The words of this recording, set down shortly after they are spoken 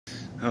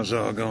How's it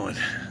all going?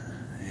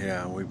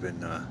 Yeah, we've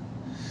been,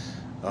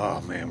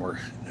 oh man,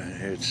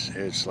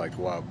 it's like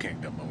Wild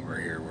Kingdom over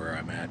here where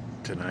I'm at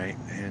tonight.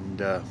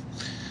 And,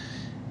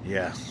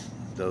 yeah,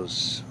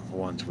 those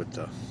ones with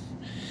the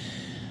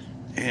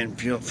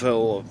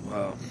handful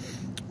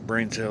of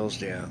brain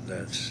cells, yeah,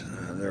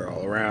 they're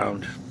all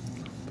around.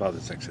 Father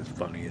thinks it's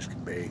funny as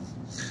can be.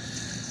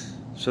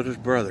 So does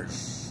brother.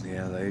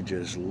 Yeah, they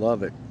just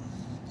love it.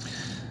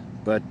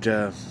 But,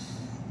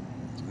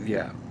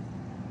 yeah,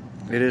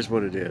 it is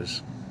what it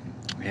is.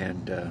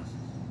 And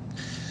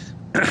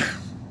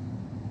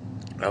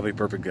I'll be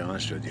perfectly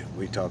honest with you.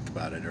 We talked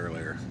about it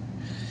earlier,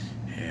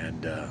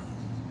 and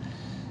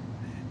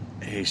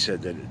he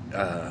said that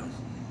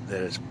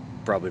that it's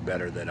probably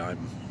better that I'm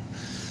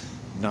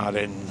not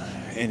in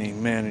any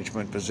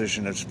management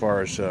position as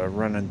far as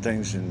running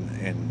things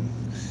and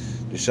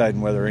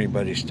deciding whether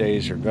anybody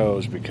stays or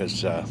goes,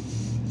 because to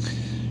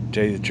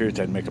tell you the truth,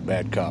 I'd make a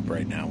bad cop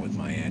right now with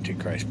my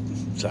Antichrist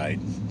side.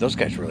 Those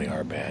guys really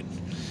are bad.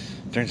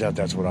 Turns out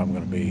that's what I'm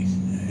going to be,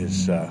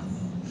 is a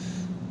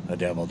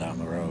devil down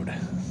the road,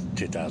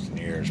 2,000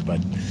 years.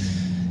 But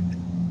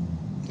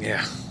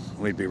yeah,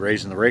 we'd be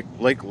raising the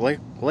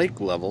lake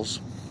levels.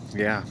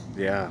 Yeah,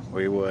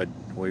 we would.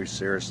 We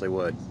seriously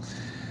would.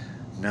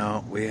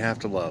 No, we have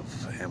to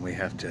love, and we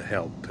have to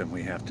help, and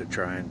we have to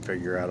try and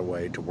figure out a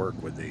way to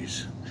work with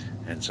these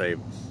and save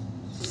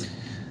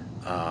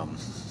them.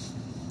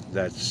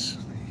 That's,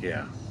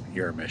 yeah,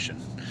 your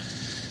mission.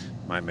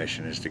 My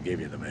mission is to give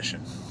you the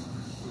mission,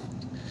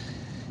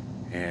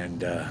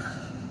 and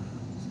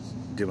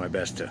do my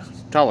best to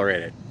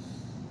tolerate it.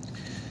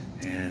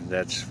 And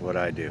that's what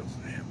I do.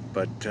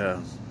 But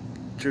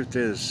truth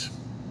is,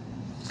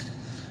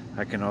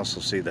 I can also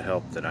see the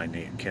help that I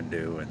can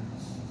do and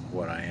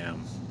what I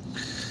am.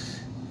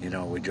 You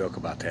know, we joke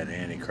about that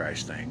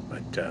Antichrist thing,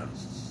 but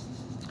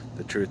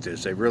the truth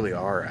is they really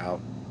are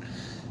out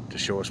to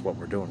show us what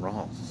we're doing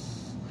wrong.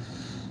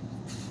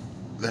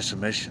 That's the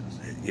mission.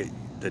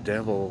 The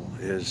devil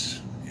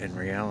is, in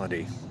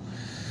reality,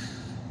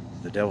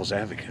 the devil's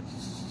advocate.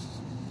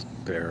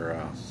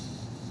 They're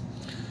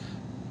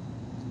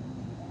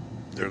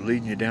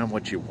leading you down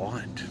what you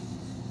want.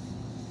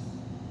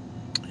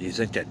 You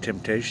think that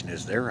temptation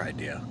is their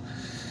idea,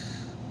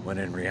 when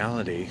in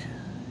reality,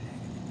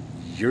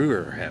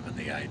 you're having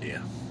the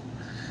idea.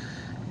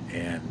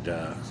 And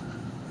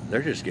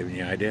they're just giving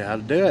you an idea how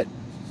to do it.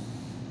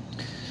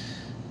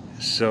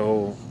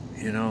 So,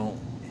 you know,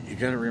 you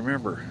got to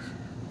remember,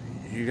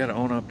 you got to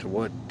own up to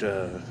what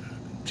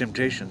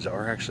temptations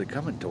are actually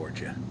coming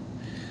towards you.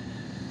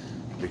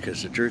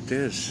 Because the truth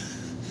is,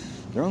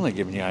 they're only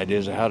giving you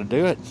ideas of how to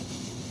do it.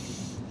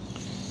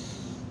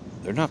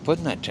 They're not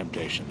putting that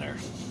temptation there.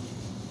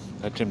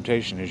 That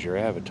temptation is your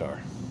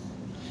avatar.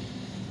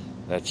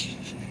 That's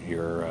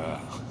your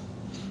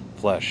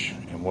flesh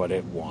and what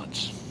it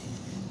wants.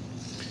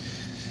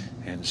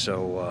 And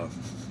so,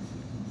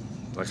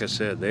 like I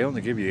said, they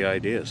only give you the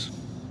ideas.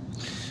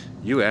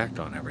 You act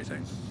on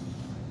everything.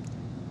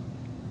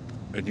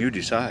 And you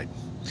decide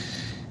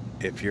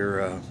if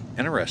you're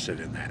interested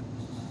in that.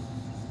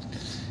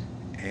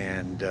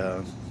 And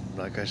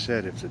like I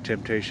said, if the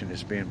temptation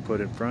is being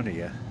put in front of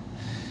you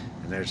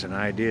and there's an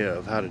idea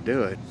of how to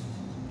do it,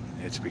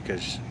 it's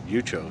because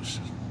you chose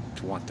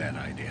to want that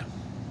idea.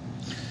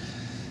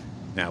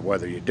 Now,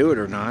 whether you do it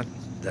or not,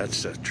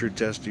 that's a true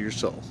test of your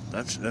soul.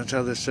 That's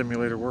how this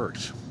simulator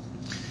works.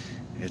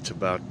 It's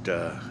about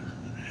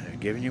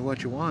giving you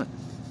what you want.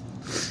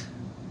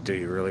 Do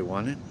you really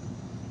want it?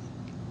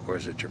 Or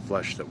is it your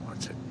flesh that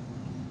wants it?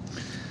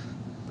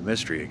 The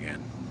mystery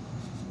again.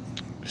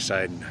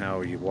 Deciding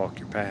how you walk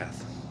your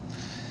path.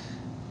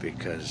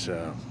 Because,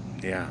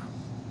 yeah,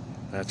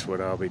 that's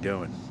what I'll be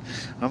doing.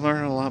 I'm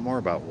learning a lot more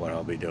about what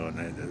I'll be doing,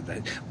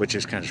 which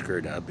is kind of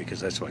screwed up because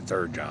that's my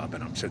third job,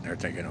 and I'm sitting there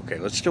thinking, okay,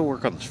 let's still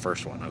work on this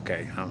first one,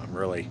 okay? I'm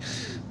really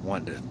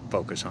wanting to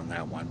focus on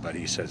that one, but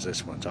he says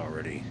this one's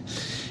already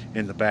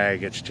in the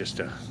bag. It's just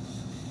a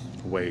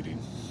waiting,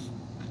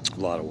 a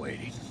lot of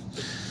waiting,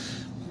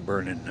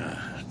 burning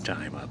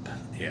time up,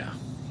 yeah.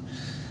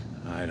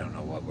 I don't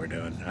know what we're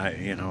doing.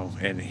 You know,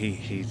 and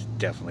he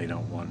definitely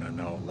don't want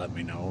to let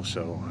me know,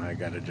 so I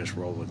got to just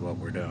roll with what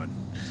we're doing.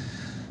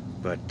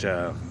 But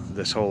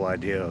this whole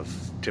idea of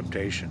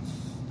temptation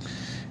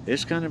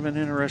is kind of an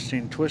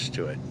interesting twist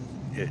to it.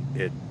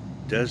 It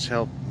does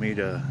help me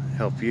to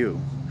help you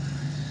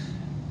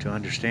to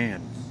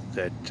understand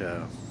that,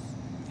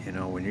 you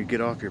know, when you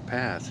get off your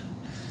path,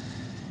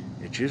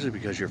 it's usually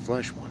because your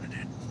flesh wanted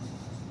it.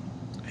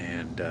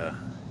 And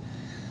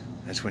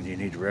that's when you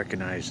need to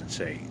recognize and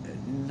say,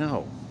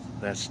 no,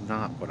 that's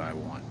not what I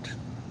want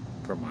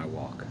for my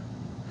walk.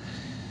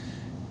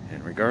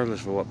 And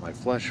regardless of what my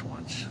flesh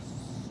wants,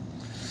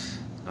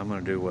 I'm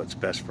going to do what's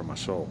best for my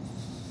soul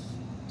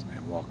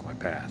and walk my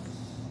path.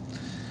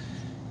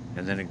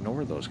 And then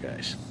ignore those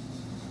guys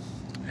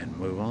and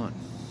move on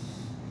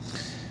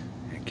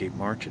and keep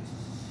marching.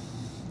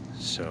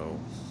 So,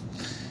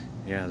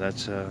 yeah,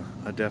 that's a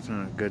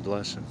definite good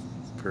lesson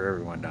for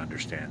everyone to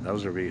understand.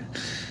 Those will be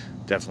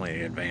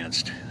definitely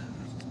advanced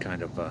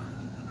kind of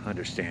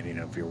understanding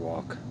of your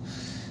walk,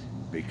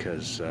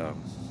 because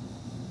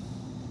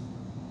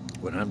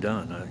when I'm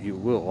done, you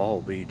will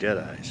all be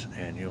Jedis,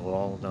 and you'll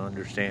all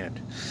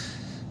understand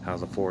how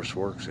the Force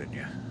works in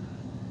you,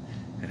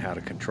 and how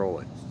to control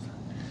it,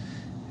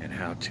 and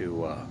how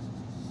to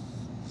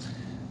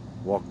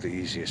walk the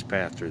easiest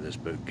path through this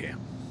boot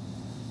camp.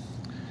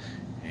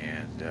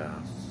 And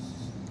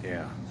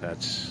yeah,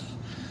 that's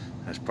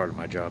part of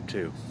my job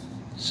too.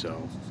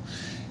 So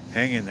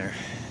hang in there.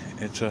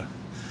 It's a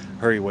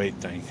hurry wait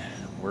thing.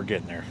 We're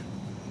getting there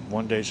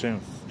one day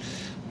soon.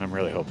 I'm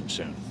really hoping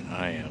soon.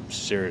 I am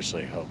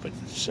seriously hoping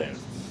soon.